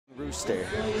rooster.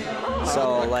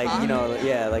 So like, you know,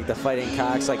 yeah, like the fighting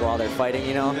cocks, like while they're fighting,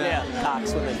 you know? Yeah,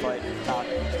 cocks when they fight.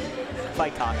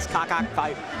 Fight cocks. Cock,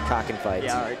 fight. Cock and fight.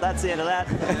 Yeah, all right, that's the end of that.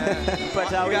 But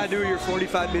you got to do your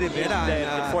 45-minute bid on the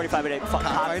 45-minute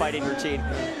cockfighting routine.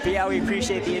 But yeah, we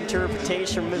appreciate the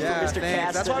interpretation from Mr.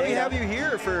 Katz. That's why we have you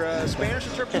here for Spanish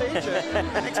interpretation.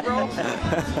 Thanks, bro.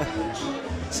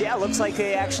 So yeah, it looks like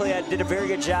they actually did a very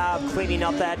good job cleaning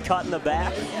up that cut in the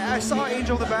back. Yeah, I saw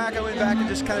Angel in the back. I went back and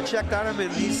just kind of checked on him,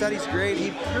 and he said he's great.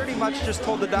 He pretty much just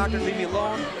told the doctor to leave me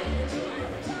alone.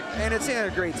 And it's in a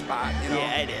great spot, you know?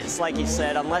 Yeah, it is. Like you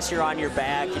said, unless you're on your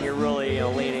back and you're really, you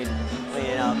know, leaning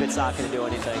up, it's not going to do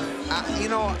anything. You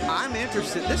know, I'm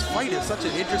interested. This fight is such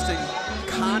an interesting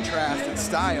contrast in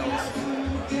styles.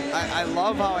 I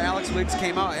love how Alex Wiggs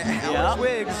came out. Alex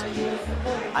Wiggs.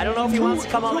 I don't know if he wants to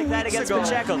come out like that against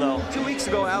Pacheco, though. 2 weeks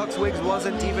ago, Alex Wiggs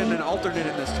wasn't even an alternate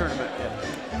in this tournament.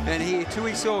 And he, 2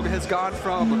 weeks ago, has gone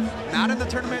from not in the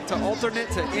tournament to alternate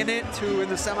to in it to in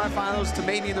the semifinals to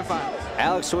maybe in the finals.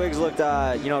 Alex Wiggs looked,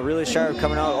 you know, really sharp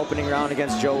coming out opening round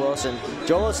against Joe Wilson.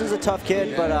 Joe Wilson's a tough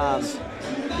kid, but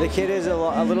the kid is a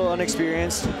little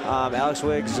unexperienced. Alex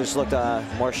Wiggs just looked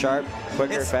more sharp,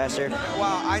 quicker, faster.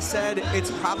 Well, I said it's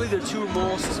probably the two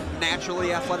most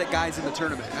naturally athletic guys in the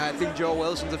tournament. I think Joe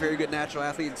Wilson's a very good natural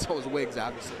athlete, and so is Wiggs,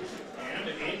 obviously. And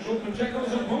Angel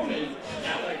Pacheco's opponent,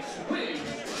 Alex Wiggs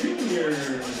Jr.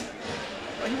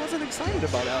 Well, he wasn't excited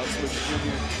about Alex Wiggs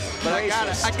Jr. But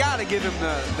I gotta give him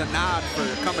the nod for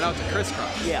coming out to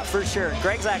crisscross. Yeah, for sure.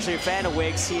 Greg's actually a fan of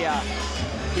Wiggs. He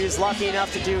was lucky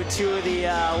enough to do 2 of the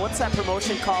what's that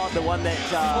promotion called? The one that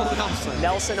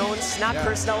Nelson owns. Not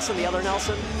Chris Nelson, the other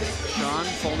Nelson. Sean,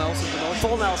 Full Nelson Promotions.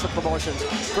 Full Nelson Promotions.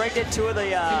 Greg did 2 of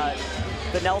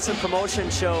the Nelson promotion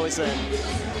shows, and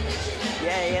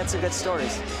yeah, he had some good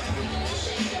stories.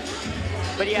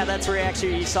 But yeah, that's where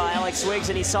he saw Alex Wiggs,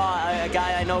 and he saw a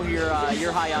guy I know you're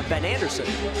high on, Ben Anderson.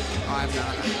 I'm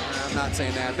not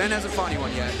saying that. Ben hasn't fought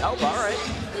anyone yet. Oh, all right.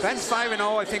 Ben's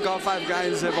 5-0. I think all 5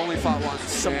 guys have only fought once.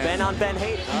 Some Ben on Ben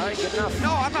hate. All right, good enough.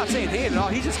 No, I'm not saying hate at all.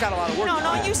 He just got a lot of work.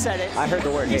 No, you said it. I heard the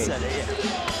word hate. You said it, yeah.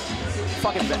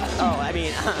 Fucking Ben. Oh, I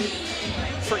mean,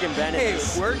 friggin' Ben. Hey,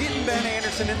 we're getting Ben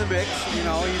Anderson in the mix. You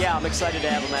know. Yeah, I'm excited to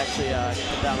have him actually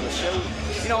come down on the show.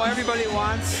 You know, everybody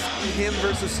wants him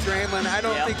versus Strandland. I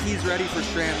don't think he's ready for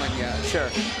Strandland yet.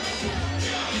 Sure.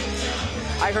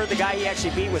 I heard the guy he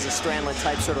actually beat was a Strandland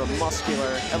type, sort of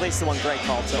muscular, at least the one Greg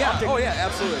called. So yeah, yeah,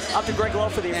 absolutely. Up to Greg Lowe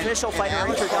for the official fighter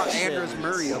introduction. Andrews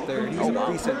Murray up there. He's a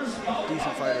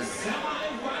decent fighter.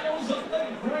 Finals of the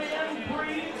Grand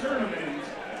Prix tournament.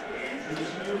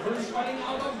 Introducing your first fighting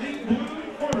out of the blue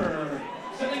corner.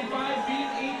 75 feet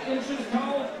 8 inches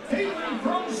tall, hailing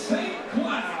from St.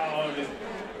 Cloud.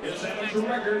 His amateur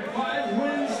record: 5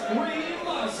 wins, 3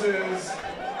 losses.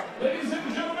 Ladies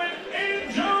and gentlemen,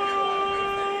 Angel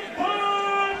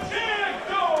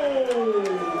Pacheco!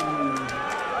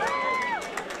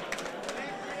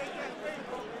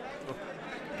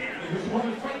 And his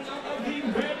opponent fighting out of the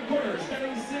red corner,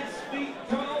 standing 6 feet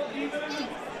tall, even,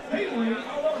 hailing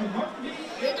out of Harvey,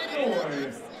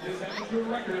 Illinois. His amateur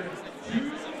record: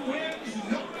 2 wins,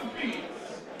 no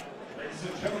defeats. Ladies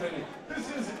and gentlemen, this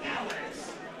is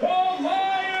Alex the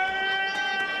Lion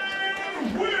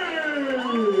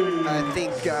Wiggs! I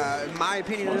think, in my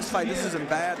opinion, in this fight, this is a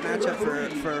bad matchup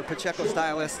for Pacheco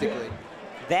stylistically.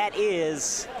 That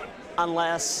is,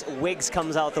 unless Wiggs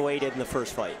comes out the way he did in the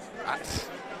first fight.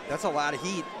 That's a lot of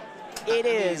heat. It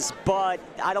is, but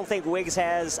I don't think Wiggs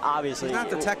has, obviously. He's not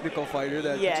the technical fighter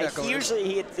that Pacheco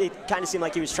usually it kind of seemed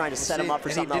like he was trying to set him up for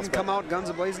something else. He didn't come out guns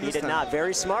a-blazing He this did time. not.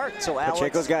 Very smart. So Alex,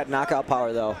 Pacheco's got knockout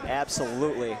power, though.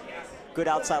 Absolutely. Good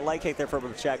outside leg kick there for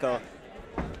Pacheco.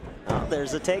 Oh,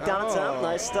 there's a takedown attempt.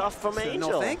 Nice stuff from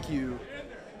Angel. No, thank you.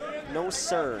 No,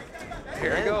 sir.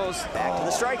 Here it goes. Back to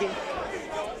the striking.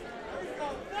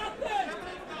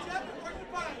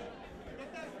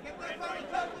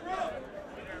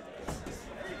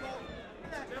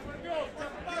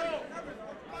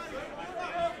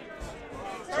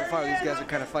 So far, these guys are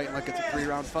kind of fighting like it's a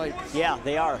 3-round fight. Yeah,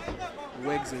 they are.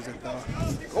 Wiggs isn't, though.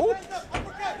 Oh!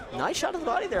 Nice shot to the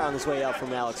body there on his way out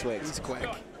from Alex Wiggs. He's quick.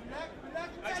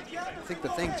 I think the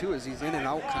thing, too, is he's in and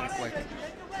out kind of quick.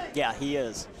 Yeah, he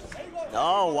is.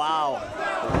 Oh, wow.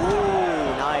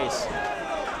 Ooh, nice.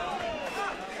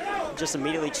 Just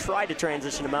immediately tried to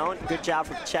transition him out. Good job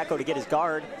for Pacheco to get his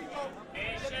guard.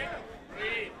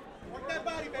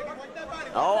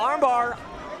 Oh, armbar.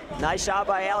 Nice shot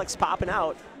by Alex popping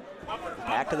out.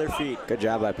 Back to their feet. Good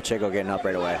job by Pacheco getting up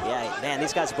right away. Yeah, man,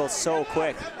 these guys are both so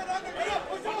quick.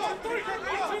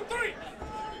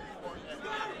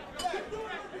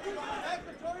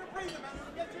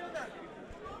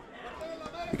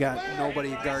 got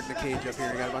nobody guarding the cage up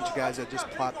here. You got a bunch of guys that just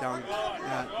plop down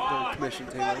at their commission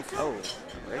tables. Oh,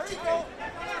 great.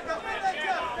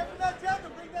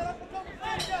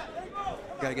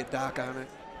 Got to get Doc on it.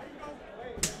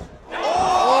 I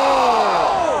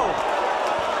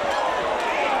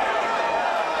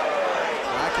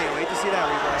can't wait to see that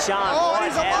replay. John, oh, what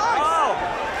he's happened?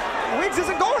 alive! Wiggs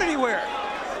isn't going anywhere.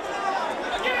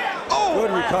 Oh,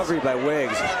 Good recovery by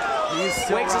Wiggs.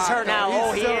 Wiggs is hurt now.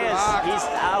 Oh, he is. Rocked. He's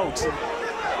out.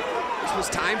 This was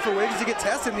time for Wiggs to get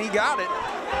tested, and he got it.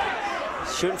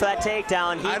 Shooting for that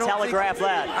takedown. He telegraphed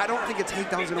that. I don't think a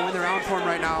takedown's going to win the round for him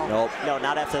right now. Nope. No,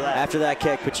 not after that. After that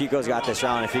kick, Pacheco's got this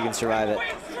round if he can survive it.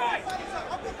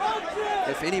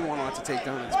 If anyone wants a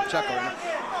takedown, it's Pacheco.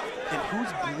 And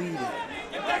who's bleeding?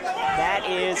 That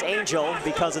is Angel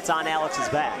because it's on Alex's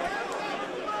back.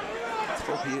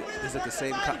 Is it the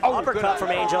same cut? Oh, uppercut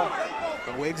from Angel.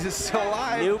 But Wiggs is still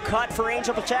alive. New cut for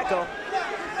Angel Pacheco.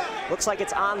 Looks like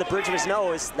it's on the bridge of his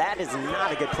nose. That is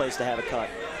not a good place to have a cut.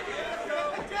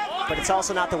 But it's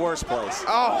also not the worst place.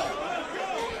 Oh.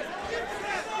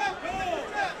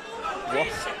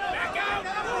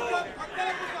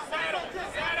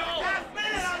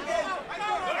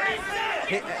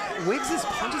 Hey, Wiggs'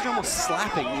 punches are almost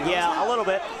slapping. You know? Yeah, a little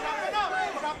bit.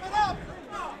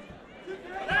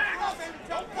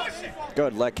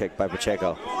 Good leg kick by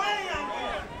Pacheco.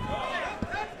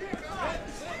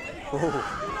 Ooh.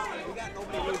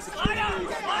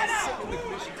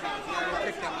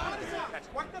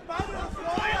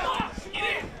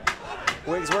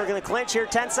 Wiggs working the clinch here,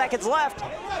 10 seconds left.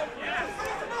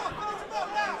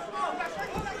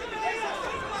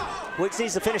 Wiggs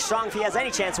needs to finish strong if he has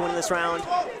any chance of winning this round.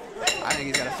 I think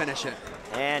he's got to finish it.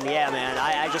 And yeah, man,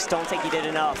 I just don't think he did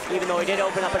enough, even though he did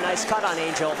open up a nice cut on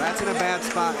Angel. That's in a bad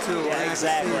spot, too. Yeah,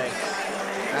 exactly.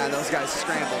 Those guys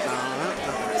scrambled now.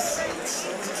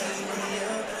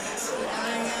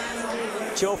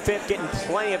 Joe Fipp getting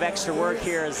plenty of extra work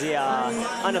here as the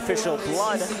unofficial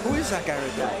blood. Who is that guy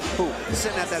right there? Who? He's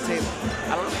sitting at that table.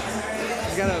 I don't know.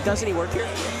 He's got a, Doesn't he work here?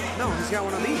 no, he's got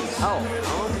one of these. Oh.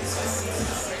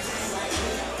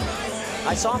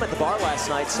 I saw him at the bar last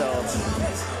night, so.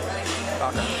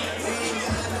 Okay.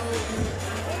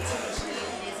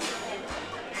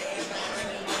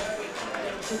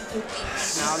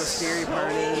 Now the scary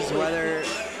part is whether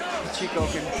Pacheco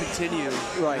can continue.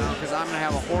 Right. Because I'm going to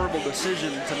have a horrible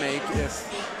decision to make if.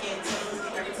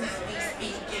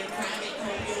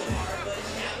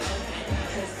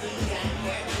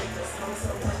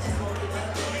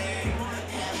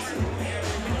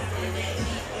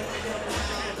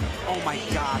 Oh my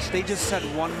gosh, they just said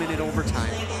 1 minute overtime.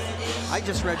 I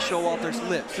just read Showalter's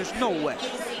lips. There's no way.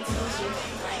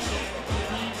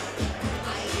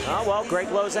 Oh, well, Greg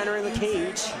Lowe's entering the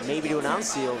cage, maybe to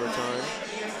announce the overtime.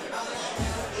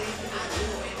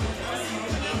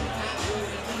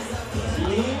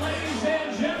 Ladies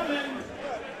and gentlemen,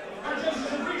 our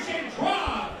judges appreciate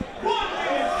draw. 1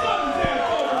 minute, Sunday.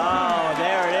 Oh,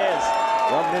 there it is.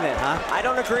 1 minute, huh? I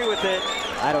don't agree with it,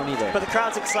 I don't either. but the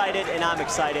crowd's excited, and I'm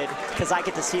excited, because I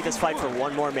get to see this fight for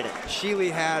 1 more minute.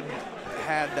 Sheely had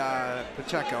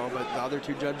Pacheco, but the other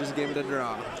two judges gave it a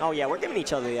draw. Oh, yeah, we're giving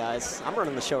each other the eyes. I'm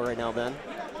running the show right now, Ben.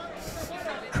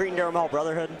 Cretan Durham Hall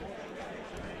Brotherhood.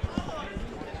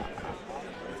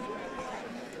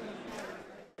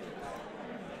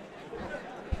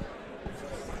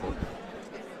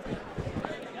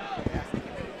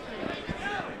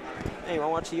 Hey, you want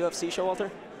to watch the UFC show,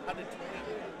 Walter?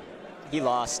 He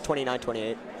lost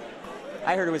 29-28.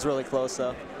 I heard it was really close,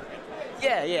 though.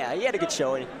 Yeah, he had a good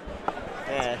showing.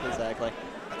 Yeah, exactly.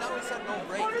 I thought we said no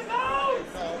break. No,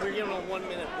 we're giving a 1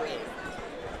 minute break.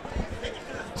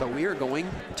 So we are going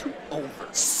to over.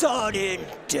 Sudden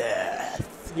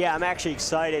death. Yeah, I'm actually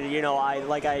excited. You know,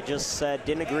 like I just said,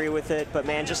 didn't agree with it, but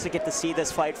man, just to get to see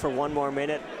this fight for 1 more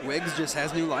minute. Wiggs just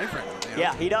has new life right now. You know?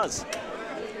 Yeah, he does.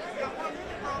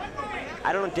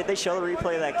 I don't know, did they show the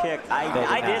replay of that kick?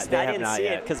 I didn't see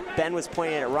it because Ben was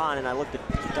pointing at Ron and I looked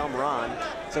at dumb Ron.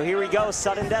 So here we go,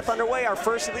 sudden death underway, our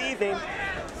first of the evening.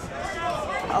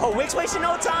 Oh, Wiggs wasting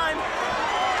no time.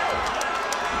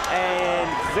 And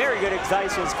very good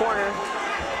advice from his corner.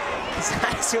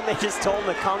 I assume they just told him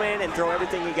to come in and throw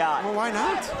everything he got. Well, why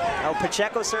not? Oh,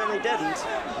 Pacheco certainly didn't.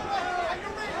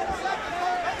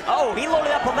 Oh, he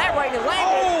loaded up on that right and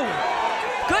landed. Oh!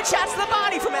 Good shots to the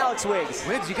body from Alex Wiggs.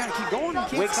 Wiggs, you got to keep going. You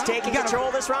can't Wiggs stop. taking control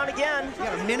of this round again. You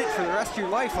got a minute for the rest of your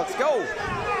life. Let's go.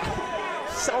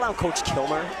 Settle down, Coach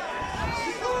Kilmer.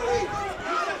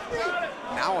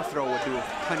 Now a throw would do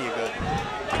plenty of good.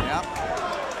 Yep.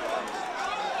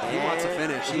 He wants to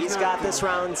finish. He's got this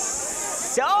round.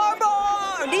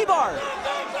 Knee bar.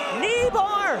 Knee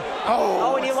bar!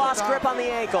 Oh, and he lost grip on the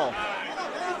ankle.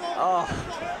 Oh.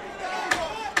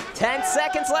 10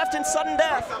 seconds left in sudden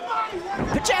death.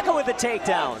 Pacheco with the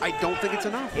takedown. I don't think it's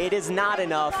enough. It is not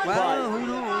enough, Well, but who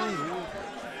knows?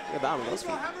 look about him, those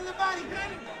feet.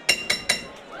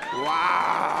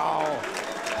 Wow.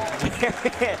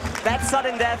 That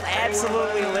sudden death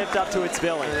absolutely lived up to its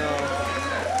billing.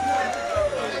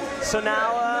 So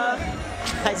now,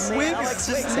 I say Alex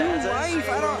Wiggs has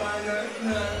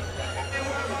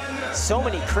it. So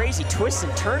many crazy twists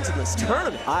and turns in this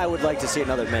tournament. I would like to see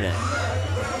another minute.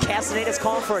 Castaneda's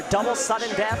calling for a double sudden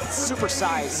death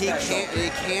supersize. He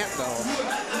can't though.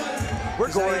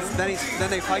 We're going. Then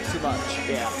they fight too much.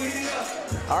 Yeah.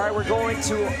 All right, we're going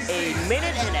to a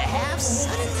minute and a half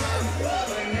sudden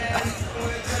death.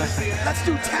 Let's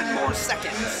do 10 more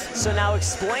seconds. So now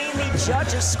explain the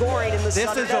judges' scoring in the This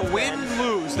sudden is death. a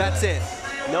win-lose. That's it.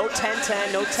 No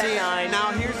 10-10, no 10-9.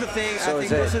 Now here's the thing. So I think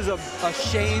this is a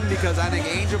shame because I think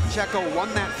Angel Pacheco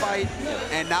won that fight,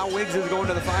 and now Wiggs is going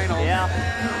to the final. Yeah.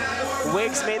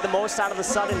 Wiggs made the most out of the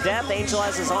sudden death. Angel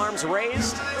has his arms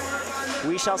raised.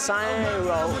 We shall sign.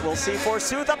 We'll see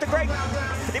forsooth up to Greg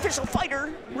for the official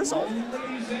fighter result.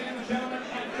 Ladies and gentlemen,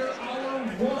 after our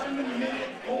 1 minute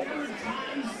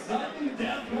overtime sudden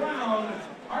death round,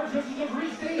 our judges have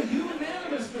reached a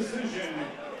unanimous decision.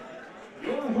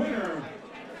 Your winner,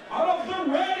 out of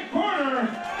the red corner,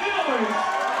 Alex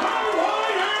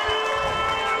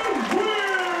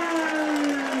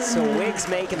Wiggs! So Wiggs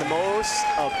making the most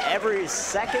of every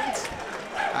second.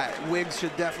 Wiggs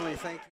should definitely thank you.